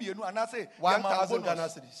bohu bienu anase 1,000 Ghana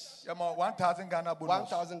cedis. Yama 1,000 Ghana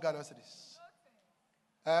bonus. 1,000 Ghana cedis.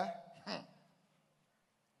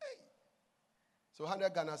 So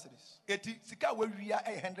 100 Ghana cedis.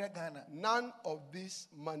 100 Ghana. None of these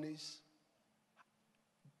monies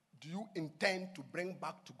do you intend to bring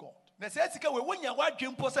back to God.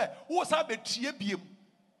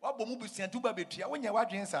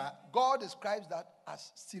 God describes that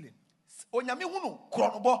as stealing.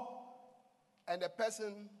 And the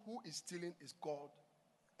person who is stealing is called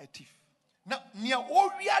a thief.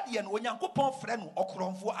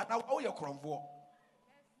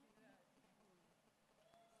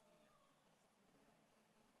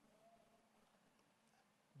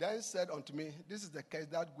 Then said unto me, this is the curse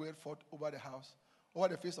that goeth forth over the house, over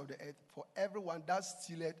the face of the earth. For everyone that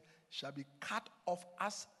stealeth shall be cut off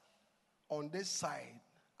as on this side,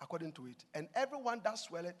 according to it. And everyone that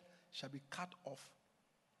swelleth shall be cut off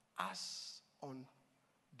as on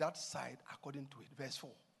that side, according to it. Verse 4.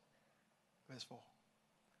 Verse 4.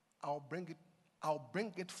 I'll bring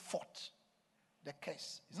it forth. The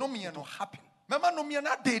curse. It will happen.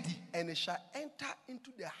 And it shall enter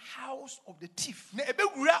into the house of the thief.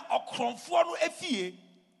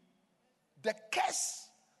 The curse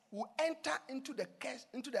will enter into the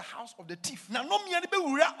house of the thief. And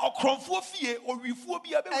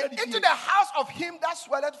into the house of him that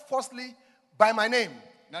swelleth falsely by my name.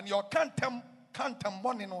 And not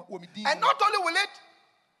only will it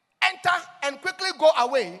enter and quickly go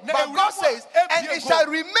away. But God says, and it shall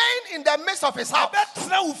remain in the midst of his house, and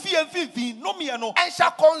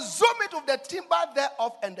shall consume it with the timber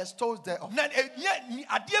thereof and the stones thereof.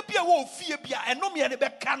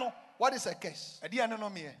 What is a curse?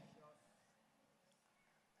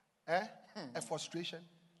 A frustration,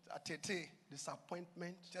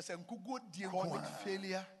 disappointment, chronic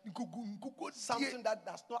failure, something that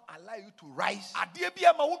does not allow you to rise.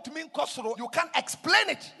 You can't explain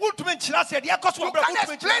it. You can't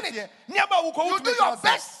explain it. You do your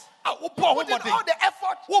best, put in all the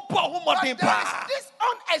effort, but there is this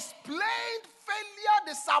unexplained failure,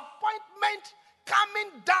 disappointment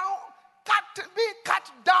coming down, being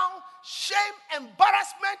cut down, shame,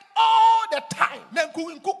 embarrassment all the time. There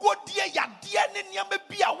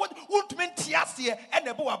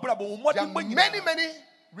are many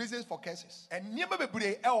reasons for curses. But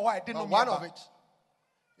one of it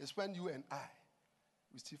is when you and I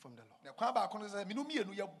receive from the Lord.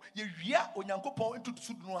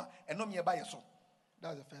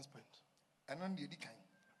 That's the first point.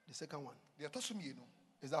 The second one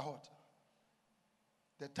is that what?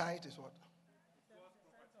 The tithe is what?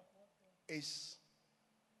 Is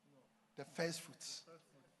the first fruits.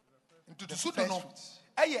 The first fruits.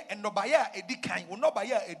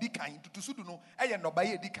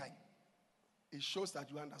 It shows that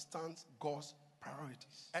you understand God's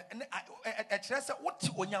priorities. And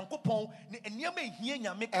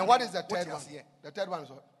what is the third one? The third one is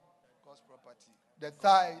what? God's property. The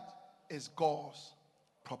tithe is God's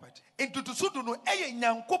property.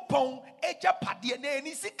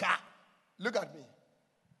 Look at me.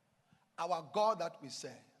 Our God that we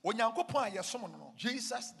serve,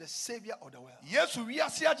 Jesus, the Savior of the world,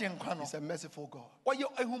 is a merciful God.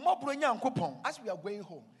 As we are going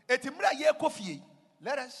home,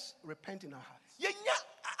 let us repent in our hearts.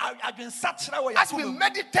 As we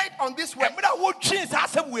meditate on this word, may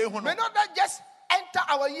not just enter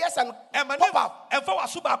our ears and pop up,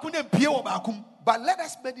 but let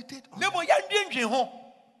us meditate on it.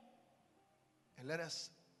 And let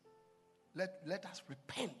us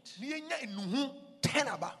repent, turn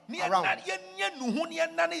around,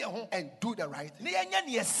 and do the right thing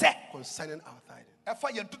concerning our tithing.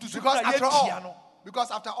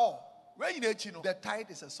 Because after all, the tithe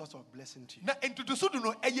is a source of blessing to you.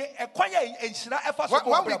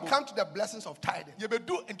 When we come to the blessings of tithing,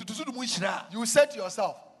 you say to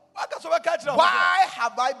yourself, why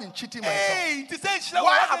have I been cheating myself?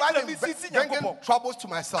 Why have I been bringing troubles to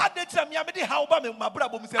myself?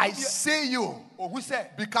 I see you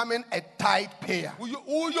becoming a tithe payer,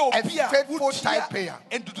 a faithful tithe payer,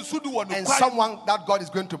 and someone that God is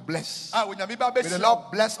going to bless. May the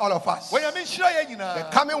Lord bless all of us. The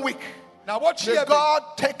coming week, may God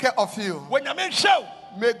take care of you.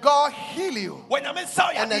 May God heal you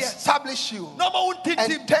and establish you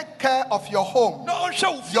and take care of your home,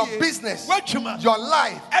 your business, your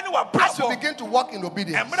life as you begin to walk in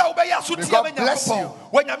obedience. May God bless you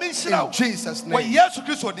in Jesus' name.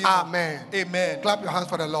 Amen. Amen. Clap your hands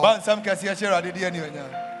for the Lord.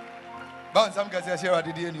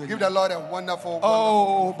 Give the Lord a wonderful,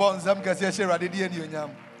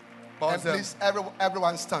 and please,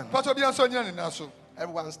 everyone stand.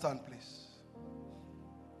 Everyone stand, please.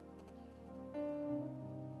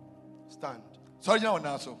 Stand.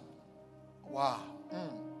 Wow.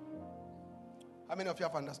 How many of you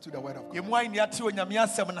have understood the word of God?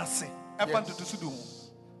 Yes.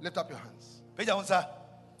 Lift up your hands.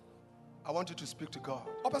 I want you to speak to God.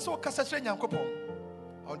 I want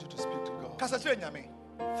you to speak to God.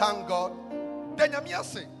 Thank God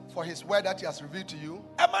for his word that he has revealed to you.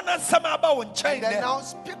 And then now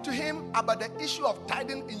speak to him about the issue of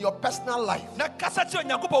tithing in your personal life. Some of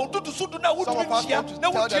us want to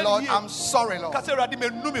tell the Lord, I'm sorry, Lord. Sorry,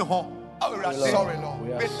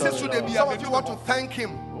 Lord. Some of you want to thank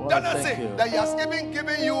him that he has even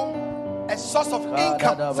given you a source of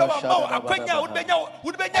income. And tell the Lord,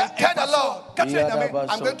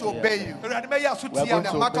 I'm going to obey you. We're going to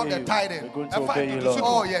matter of the tithing.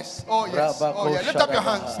 Oh yes, oh yes, oh yes. Lift up your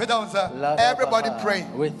hands. Everybody pray.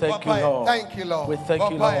 We thank you, Lord. Thank you, Lord. We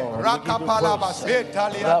thank you, Lord.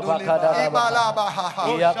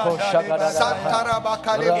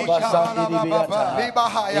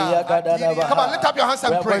 Come on, lift up your hands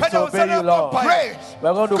and pray. Pray.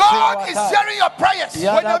 God is hearing your prayers.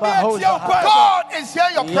 God is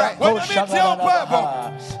hearing your prayer.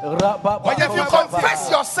 If you confess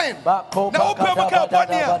your sin,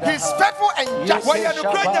 He's faithful and just to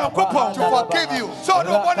forgive you.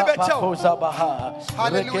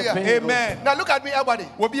 Hallelujah. Amen. Now look at me, everybody.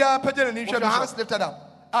 With your hands lifted up.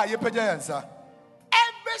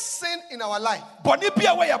 Every sin in our life bɔne bi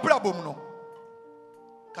a wɔyɛ abrabɔ mu no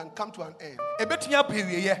can come to an end ebetumi apɛ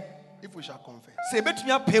wieyɛ if we shall confess. sɛ ebetumi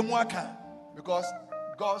apɛ mu aka Because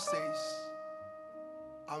God says,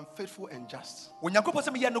 I'm faithful and just onyankopɔn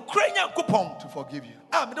sɛ meyɛ nokorɛ nyankopɔn to forgive you.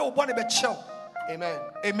 mede wo bɔne bɛkyɛw Amen.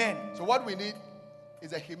 amen So what we need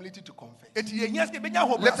is a humility to confess. enti yɛhia sɛ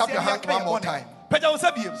yɛbɛnya Lift up ahobrɛaseɛ your ne hand yɛka one yɛ more bɔne time. pagya wo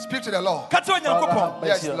nsa biom Speak to the Lord. ka kyerɛ onyankopɔn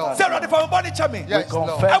Yes, Lord. sɛ awurade fa wo bɔne kyɛ me Yes, Lord.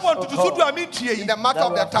 confess, ɛwɔ oh ntotoso du God, a mentue yi In the matter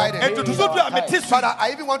of the tithing. ntotoso du a mete so Father,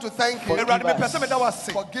 I even want to thank you awurade mepɛ sɛ meda wo ase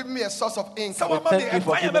for giving me a source of sɛ income. wɔma me thank you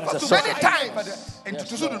for ɛkwan a giving mɛfa us a so Many bɛayɛ times.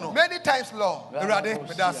 ntotoso du no Many times, Lord, awurade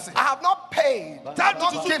meda ase I have not paid, saa not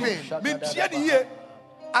ntotoso given du mentua ne yie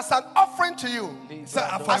as an offering to you, sɛ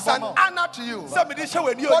as an afɔrebɔ honor to you. sɛ mede hyɛ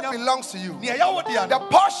w'ani What onyam belongs to you? nea ɛyɛ wo dea The no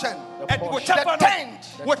portion, ɛde wo the kyɛfa no tent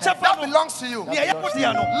wo kyɛfa that no belongs to you. nea ɛyɛ wo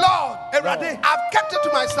dea no Lord, awurade I've kept it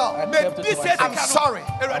to myself. medi sɛ I'm sorry.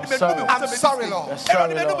 awurade I'm sorry. mɛnu me ho I'm sɛ medi sorry, sɛ. Lord.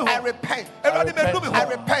 awurade mɛnu me I ho repent. awurade mɛnu me I ho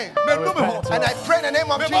repent. mɛnu me ho And I pray in the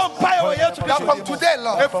name of mebɔ Jesus mpaeɛ wɔ yesu that kristo from din mu. today,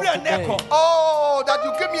 Lord, ɛfiri ɛnnɛ kɔ oh, that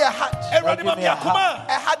you give me a heart, awurade ma me akoma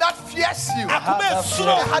a heart that fears you, a akoma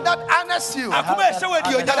ɛsoro heart that honors you, that akoma ɛhyɛ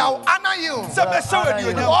w'adi I onyam will honor you. sɛ mɛhyɛ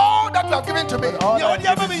w'adi onyam All that you have given to me, and nea wɔde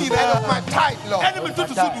ama me of nyinaa my tithe, Lord, ɛne me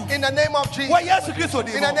ntotoso du in the name of wɔ Jesus, yesu kristo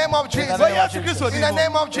din in the mu name of Jesus, wɔ yesu kristo in din the mu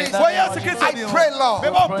name of Jesus. wɔ yesu kristo I din mu pray, Lord.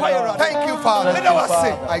 mebɔ mpaeɛ awurade Thank you, Father. meda wo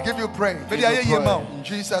ase I give you praise. mede ayɛ yie ma wo In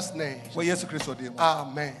Jesus' name. wɔ yesu kristo din mu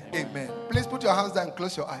Amen. amen Please put your hands down and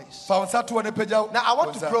close your eyes. fa wo nsa to wɔ ne pagya wo Now I want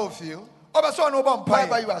wo to nsa. pray with you. ɔbɛ sɛ ɔne wobɔ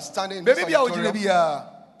Wherever mpaeɛ you are standing in this baabi bi a wogyina auditorium, biara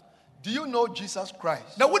do you know Jesus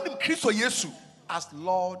Christ na wonim kristo yesu as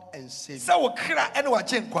Lord and Savior? sɛ wo kra ɛne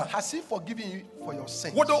wagye nkwa Has He forgiven you for your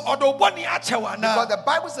sins? wode ɔde wo bɔne akyɛ wo Because anaa the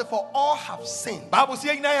Bible says, for all have sinned. bible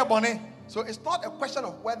sɛ yɛnyina yɛ bɔne So it's not a question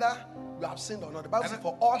of whether you have sinned or not. The Bible says,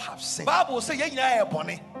 for all have sinned. bible sɛ yɛnyina yɛ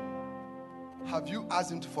bɔne Have you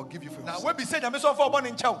asked Him to forgive you for your na sins? woabi sɛ nyame sɛ ɔfa wo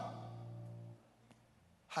bɔne nkyɛ wo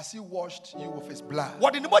Has He washed you with His blood?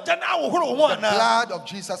 wɔde ne mogya no ahohoro wo ho The anaa blood of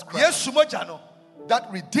Jesus Christ yesu mogya no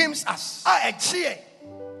that redeems us. a ɛkyeɛ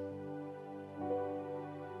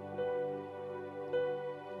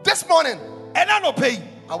This morning, ɛna nɔpɛ yi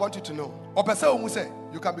I want you to know ɔpɛ sɛ wohu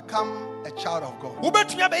sɛ you can become a child of God.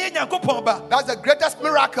 wobɛtumi abɛyɛ nyankopɔn ba That's the greatest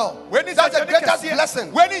miracle. W'ani That's the sɛ greatest kɛseɛ.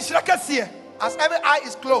 blessing. w'ani nhyira kɛseɛ As every eye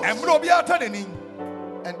is closed ɛmmerɛ obiara tɔ n'ani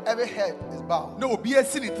and every head is bowed. na obiara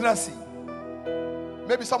si ne tena ase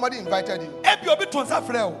Maybe somebody invited you ebi obi to nsa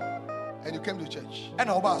frɛ wo and you came to church,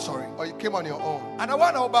 ɛna wobaa asɔre or you came on your own, ana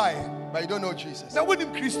woana wobaeɛ but you don't know Jesus. na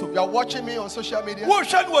wonim kristo You are watching me on social media.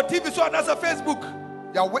 wohwɛ no wɔ tv so anaasɛ facebook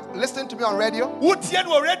You are listening to me on radio. wotie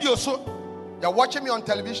no wɔ radio so You are watching me on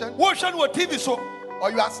television, wohwɛ no wɔ tv so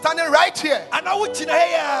or you are standing right here. ana wogyina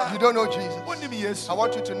ha You yɛ don't know Jesus. a wonim yesu I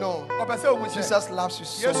want you to know ɔpɛ sɛ wohu sɛ Jesus loves you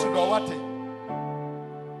so yesu much. dɔ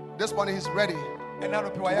wate This morning He's ready ɛna no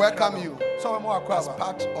pɛ wayɛ welcome kra no. you sɛ wɔma wakɔ as aba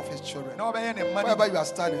part of His children. na wɔbɛyɛ ne mma Wherever ne you are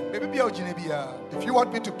standing, baabi bia wogyina biara if you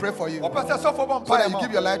want me to pray for you, ɔpɛ sɛ sɔfo bɔ so that mpaeɛ you ma give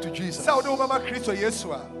wo your life to Jesus, sɛ wode wo bɛma kristo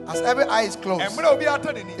yesu a as every eye is closed. ɛmmerɛ obiara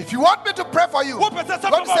tɔ n'ani If you want me to pray for you, wopɛ sɛ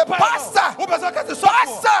you want to say, Pastor, wopɛ sɛ ɔka sɛ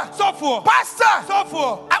Pastor, sɔfoɔ Pastor,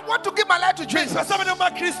 sɔfoɔ I want to give my life to pɛ Jesus. sɛ mede ma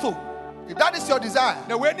kristo If that is your desire,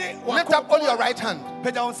 na w'ani lift up only your right hand.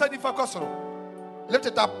 pagya wo nsa nifa kɔ soro Lift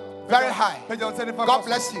it up very high. pagya wo nsa nifa kɔ God soro.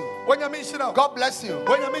 bless you. Onyame nhyira wo God bless you.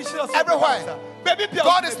 onyame nhyira wo. Everywhere. baabi bia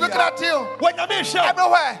God wogyina is looking biara. at you. onyame nhyira wo.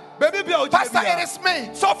 Everywhere. baabi bia wogyina Pastor, biara. it is me.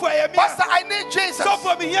 sɔfo ɛyɛ me Pastor, I need Jesus.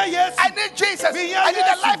 sɔfo mehia yesu I need Jesus. Me I need the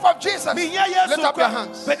Yesu. life of Jesus. mehia yesu Lift up your kwa.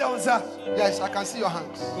 hands. pagya wo nsa Yes, I can see your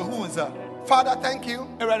hands. ohu wo nsa Father, thank you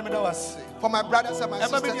awurade meda wo ase for my brothers and my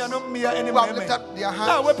ɛma me sisters nuanom mmea ne who have lifted up their a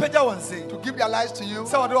hands wɔapagya wɔn nse to give their lives to you.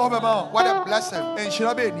 sɛ wɔde wɔ hɔ bɛma wo What a blessing.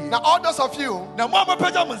 nhyira bɛɛnie Now, all those of you na mo a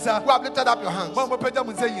mopagya mo nsa who have lifted up your hands, mo a mopagya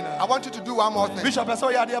mo nsa I nyinaa want you to do one more thing. bishop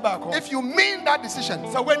ɛsɛ woyɛ adeɛ baako If you mean that decision,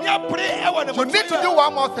 sɛ w'ani apere ɛwɔ ne you need to do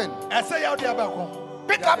one more thing. ɛsɛ yɛ wodeɛ baako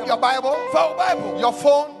Pick up your Bible, fa wo bible your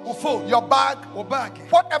phone, wo phone your bag, wo bag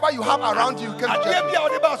whatever you have around you, you can adeɛ get, bi a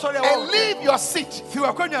wode ba asɔre a and wɔwɔ leave your seat. fi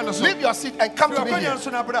w'akonnwa no so Leave your seat and come fi to me w'akonnwa here. no so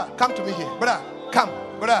na bra Come to me here. bra Come.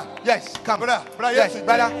 bra Yes, come. bra bra Yes, Yesu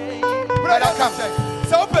brother. bra Brother, Yesu come. nkyɛn.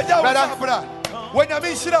 sɛ wopagya wo Brother. nsa bra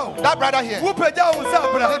wɔnyame nhyira wo That brother here. wopagya wo nsa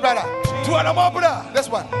This bra brother. tuanamɔ bra This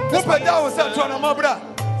one. This one. wopagya wo nsa tuanamɔ bra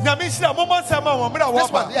nyame nhyira mommɔ nsɛm a wɔn bra This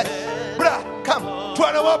wɔba one. Yes. bra Come.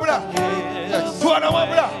 tuanamɔ bra Yes.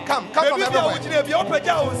 tuanamɔ bra Come from baabi bia everywhere. wogyina bia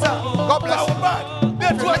wopagya wo nsa God bless fa you. wo bag ne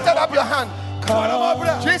You lifted up your hand. tuanamɔ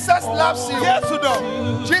bra Jesus loves you. yesu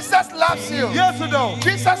dɔ Jesus loves you. yesu dɔ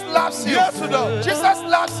Jesus loves you. yesu dɔ Jesus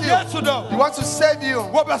loves you. yesu dɔ He wants to save you.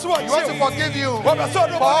 wɔbɛ so He wants to forgive you wɔbɛ so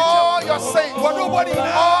ɔde for all your sins. wɔde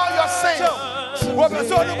wobɔde All your sins. wɔbɛ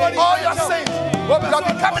so ɔde bɔde All your sins. You are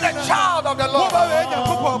becoming a child of the Lord.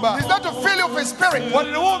 He's going to fill you with His Spirit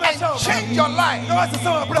and change your life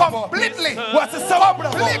completely.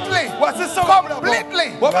 Completely.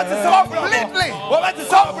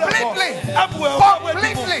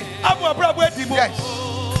 Completely. Yes.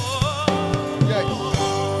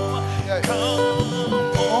 Yes.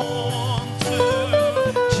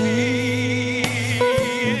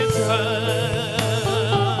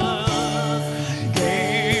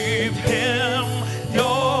 Give Him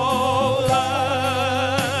your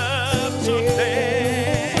love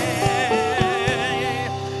today.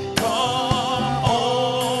 Come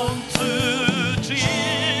on to Jesus.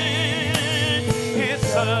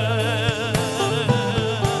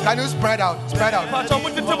 Can you spread out? Spread out.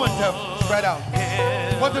 Spread out.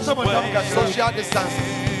 Social distancing.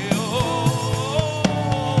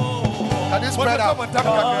 Can you spread out?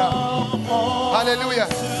 Hallelujah.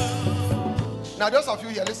 Now, those of you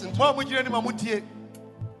here, listen to me.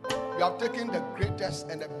 You have taken the greatest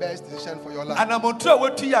and the best decision for your life.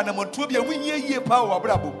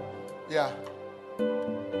 Yeah.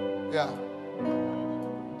 Yeah.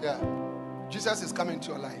 Yeah. Jesus is coming to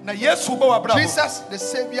your life. Jesus, the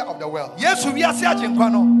Savior of the world.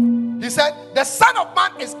 He said, the Son of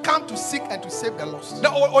Man is come to seek and to save the lost. You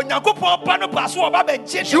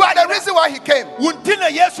are the reason why He came.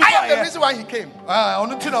 I am the reason why He came.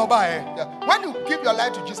 Yeah. When you give your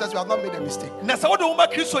life to Jesus, you have not made a mistake. And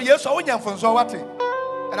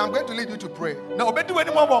I'm going to lead you to pray.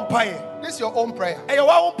 This is your own prayer.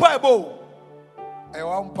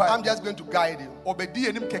 I'm just going to guide you.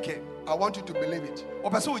 I want you to believe it.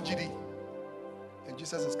 And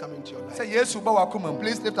Jesus is coming to your life.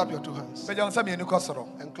 Please lift up your two hands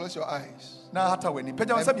and close your eyes. And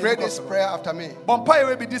pray this prayer after me.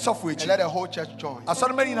 And let the whole church join.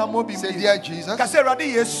 Say, dear Jesus,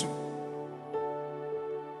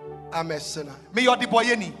 I'm a sinner.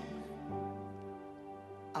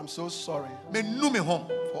 I'm so sorry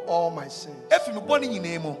for all my sins.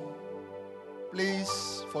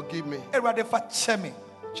 Please forgive me.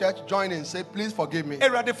 Church, join in. Say, please forgive me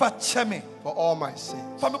for all my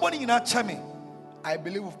sins. I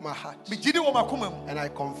believe with my heart and I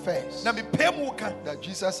confess that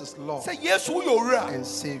Jesus is Lord and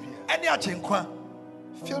Savior.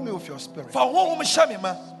 Fill me with your Spirit.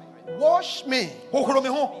 Wash me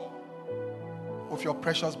with your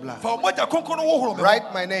precious blood.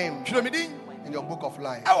 Write my name in your book of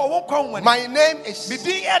life. My name is.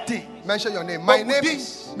 Mention your name. My name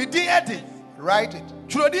is. Write it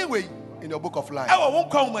in your book of life.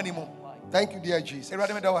 Thank you, dear Jesus,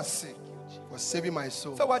 for saving my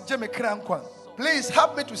soul. Please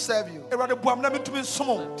help me to serve you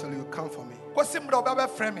till you come for me.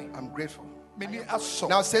 I'm grateful.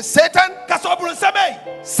 Now say, Satan,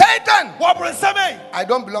 Satan, I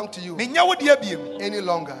don't belong to you any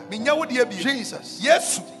longer. Jesus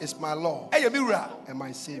is my Lord and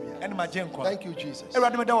my Savior. Thank you, Jesus,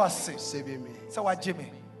 for saving me.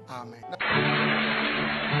 Amen.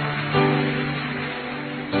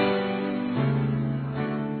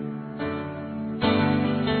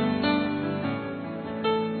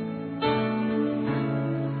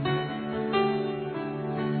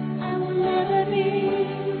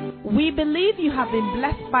 We believe you have been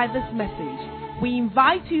blessed by this message. We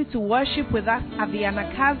invite you to worship with us at the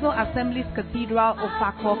Anakazo Assemblies Cathedral,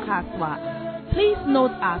 Ofako, Kaswa. Please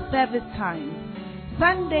note our service times.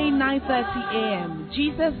 Sunday 9:30 a.m.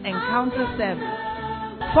 Jesus Encounter Service.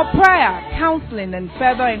 For prayer, counseling and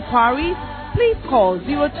further inquiries, please call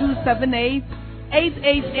 0278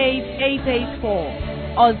 888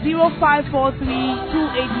 884 or 0543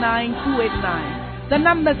 289 289. The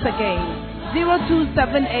numbers again,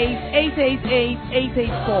 0278 888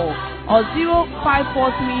 884 or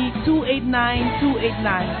 0543 289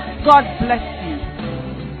 289. God bless you.